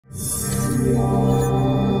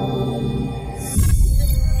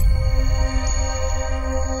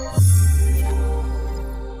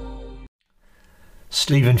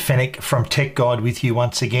Stephen Fennick from Tech Guide with you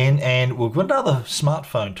once again, and we've got another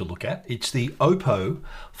smartphone to look at. It's the Oppo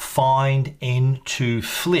Find N2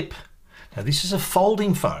 Flip. Now this is a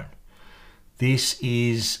folding phone. This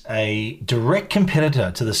is a direct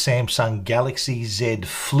competitor to the Samsung Galaxy Z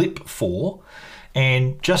Flip 4,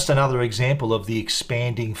 and just another example of the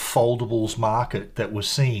expanding foldables market that we're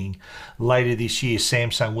seeing. Later this year,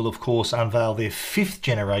 Samsung will of course unveil their 5th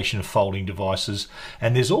generation of folding devices,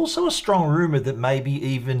 and there's also a strong rumor that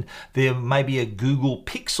there may be a Google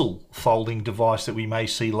Pixel folding device that we may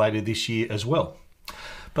see later this year as well.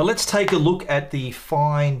 But let's take a look at the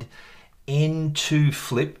Find N2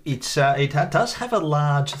 Flip. It does have a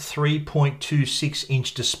large 3.26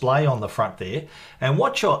 inch display on the front there, and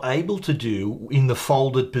what you're able to do in the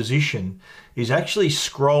folded position is actually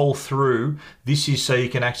scroll through. This is so you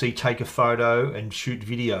can actually take a photo and shoot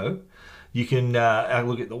video. You can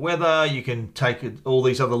look at the weather, you can take all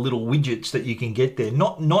these other little widgets that you can get there.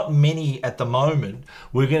 Not many at the moment.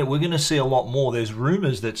 We're gonna see a lot more. There's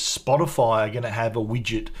rumors that Spotify are gonna have a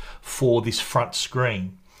widget for this front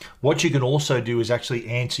screen. What you can also do is actually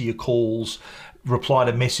answer your calls, reply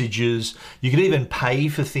to messages. You can even pay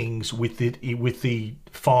for things with the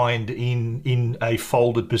Find in a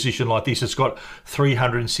folded position like this. It's got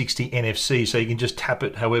 360 NFC, so you can just tap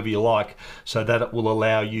it however you like, so that it will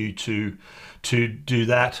allow you to do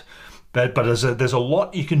that. But there's a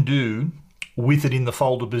lot you can do with it in the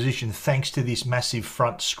folded position thanks to this massive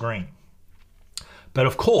front screen. But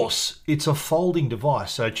of course, it's a folding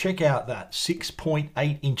device. So check out that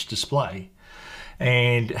 6.8 inch display,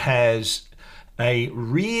 and has a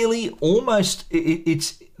really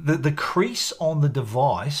it's the crease on the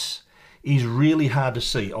device is really hard to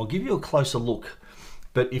see. I'll give you a closer look,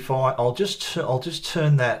 but if I'll just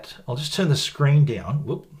turn the screen down,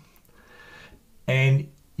 whoop, and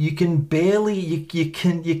you can barely, you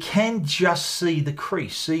can just see the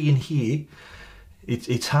crease. See in here.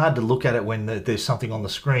 It's hard to look at it when there's something on the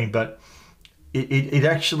screen, but it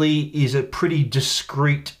actually is a pretty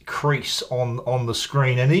discreet crease on the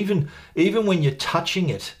screen, and even when you're touching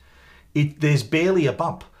it, there's barely a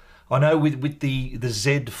bump. I know with the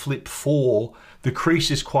Z Flip 4, the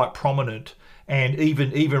crease is quite prominent, and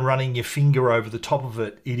even running your finger over the top of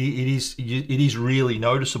it, it is really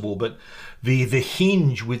noticeable. But the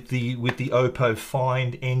hinge with the Oppo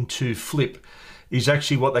Find N2 Flip is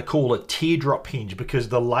actually what they call a teardrop hinge, because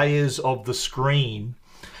the layers of the screen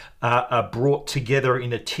are brought together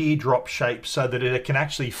in a teardrop shape so that it can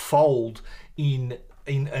actually fold in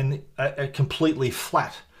a completely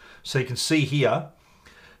flat. So you can see here,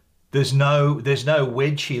 there's no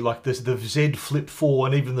wedge here like this. The Z Flip 4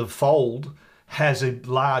 and even the Fold has a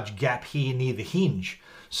large gap here near the hinge.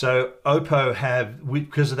 So Oppo have,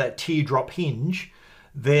 because of that teardrop hinge,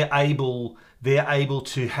 they're able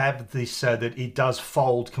to have this so that it does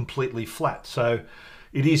fold completely flat. So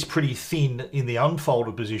it is pretty thin in the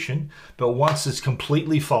unfolded position, but once it's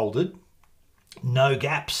completely folded, no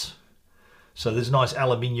gaps. So there's a nice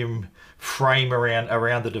aluminium frame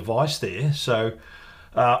around the device there. So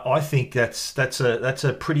I think that's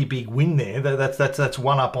a pretty big win there. That's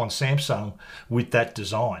one up on Samsung with that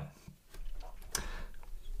design.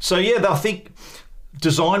 So yeah, I think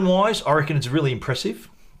design-wise, I reckon it's really impressive.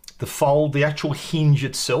 The actual hinge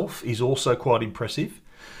itself is also quite impressive,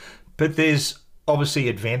 but there's obviously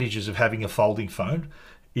advantages of having a folding phone.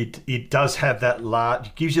 It does have that large,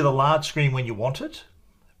 it gives you the large screen when you want it,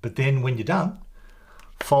 but then when you're done,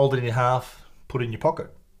 fold it in half, put it in your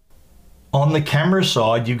pocket. On the camera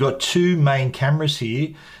side, you've got two main cameras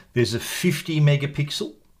here. There's a 50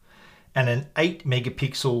 megapixel and an 8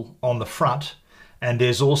 megapixel on the front, and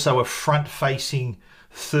there's also a front-facing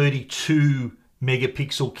 32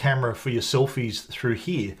 megapixel camera for your selfies through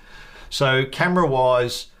here. So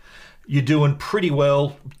camera-wise, you're doing pretty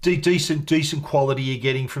well. Decent quality you're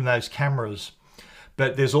getting from those cameras.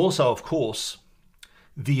 But there's also, of course,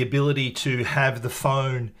 the ability to have the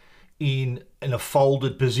phone in a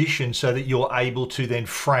folded position so that you're able to then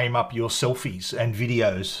frame up your selfies and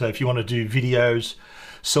videos. So if you want to do videos,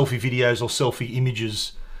 selfie videos or selfie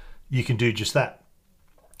images, you can do just that.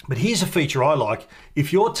 But here's a feature I like.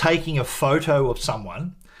 If you're taking a photo of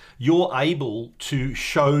someone, you're able to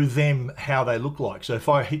show them how they look like. So if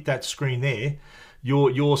I hit that screen there,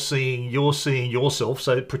 you're seeing yourself.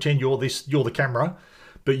 So pretend you're the camera,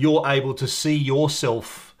 but you're able to see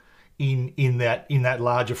yourself in that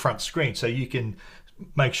larger front screen. So you can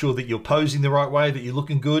make sure that you're posing the right way, that you're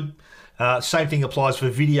looking good. Same thing applies for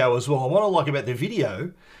video as well. And what I like about the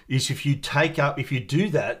video is if you do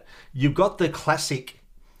that, you've got the classic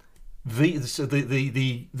the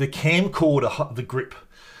camcorder, the grip.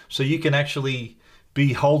 So you can actually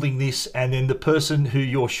be holding this, and then the person who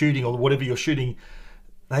you're shooting or whatever you're shooting,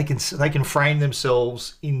 they can frame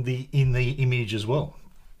themselves in the image as well.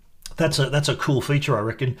 That's a cool feature, I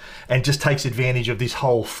reckon, and just takes advantage of this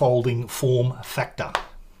whole folding form factor.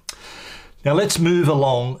 Now let's move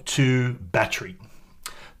along to battery.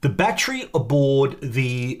 The battery aboard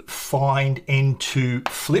the Find N2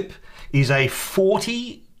 Flip is a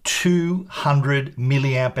 4200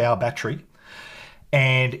 milliamp hour battery,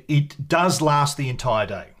 and it does last the entire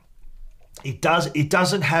day. It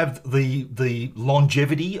doesn't have the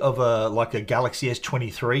longevity of like a Galaxy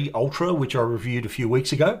S23 Ultra, which I reviewed a few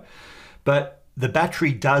weeks ago, but the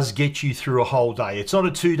battery does get you through a whole day. It's not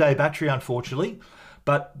a 2-day battery, unfortunately,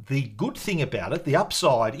 but the good thing about it, the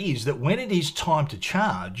upside, is that when it is time to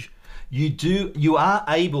charge, you are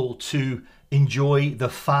able to enjoy the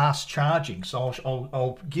fast charging. So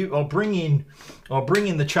I'll bring in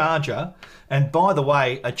the charger, and by the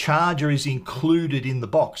way, a charger is included in the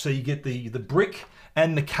box, so you get the brick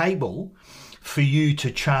and the cable for you to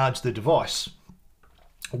charge the device.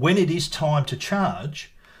 When it is time to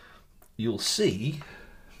charge, you'll see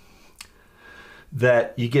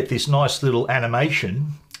that you get this nice little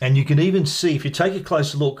animation, and you can even see, if you take a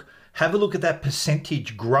closer look, have a look at that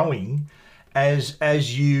percentage growing as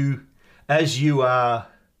you are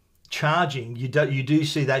charging. You do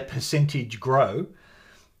see that percentage grow.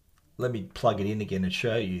 Let me plug it in again and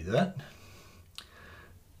show you that.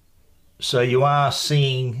 So you are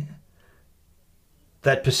seeing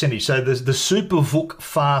that percentage. So the SuperVOOC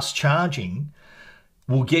fast charging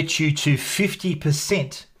will get you to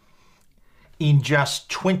 50% in just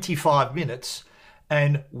 25 minutes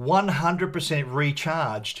and 100%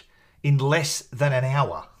 recharged in less than an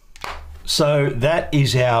hour. So that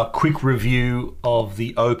is our quick review of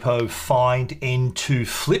the Oppo Find N2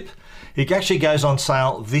 Flip. It actually goes on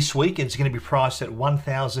sale this week, and it's going to be priced at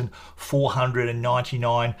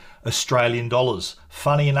 1,499 Australian dollars.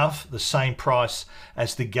 Funny enough, the same price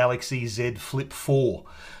as the Galaxy Z Flip 4.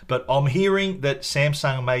 But I'm hearing that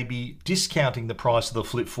Samsung may be discounting the price of the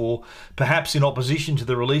Flip 4, perhaps in opposition to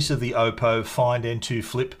the release of the Oppo Find N2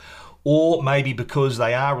 Flip, or maybe because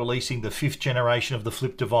they are releasing the 5th generation of the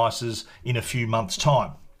Flip devices in a few months'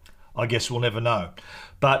 time. I guess we'll never know.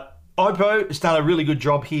 But Oppo has done a really good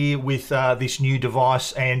job here with this new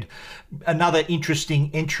device, and another interesting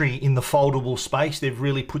entry in the foldable space. They've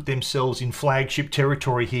really put themselves in flagship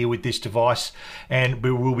territory here with this device, and we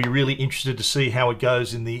will be really interested to see how it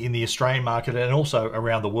goes in the Australian market and also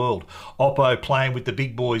around the world. Oppo playing with the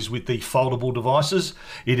big boys with the foldable devices.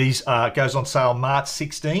 It is goes on sale March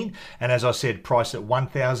 16, and as I said, priced at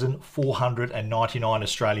 1,499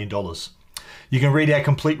 Australian dollars. You can read our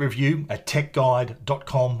complete review at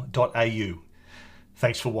techguide.com.au.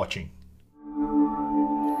 Thanks for watching.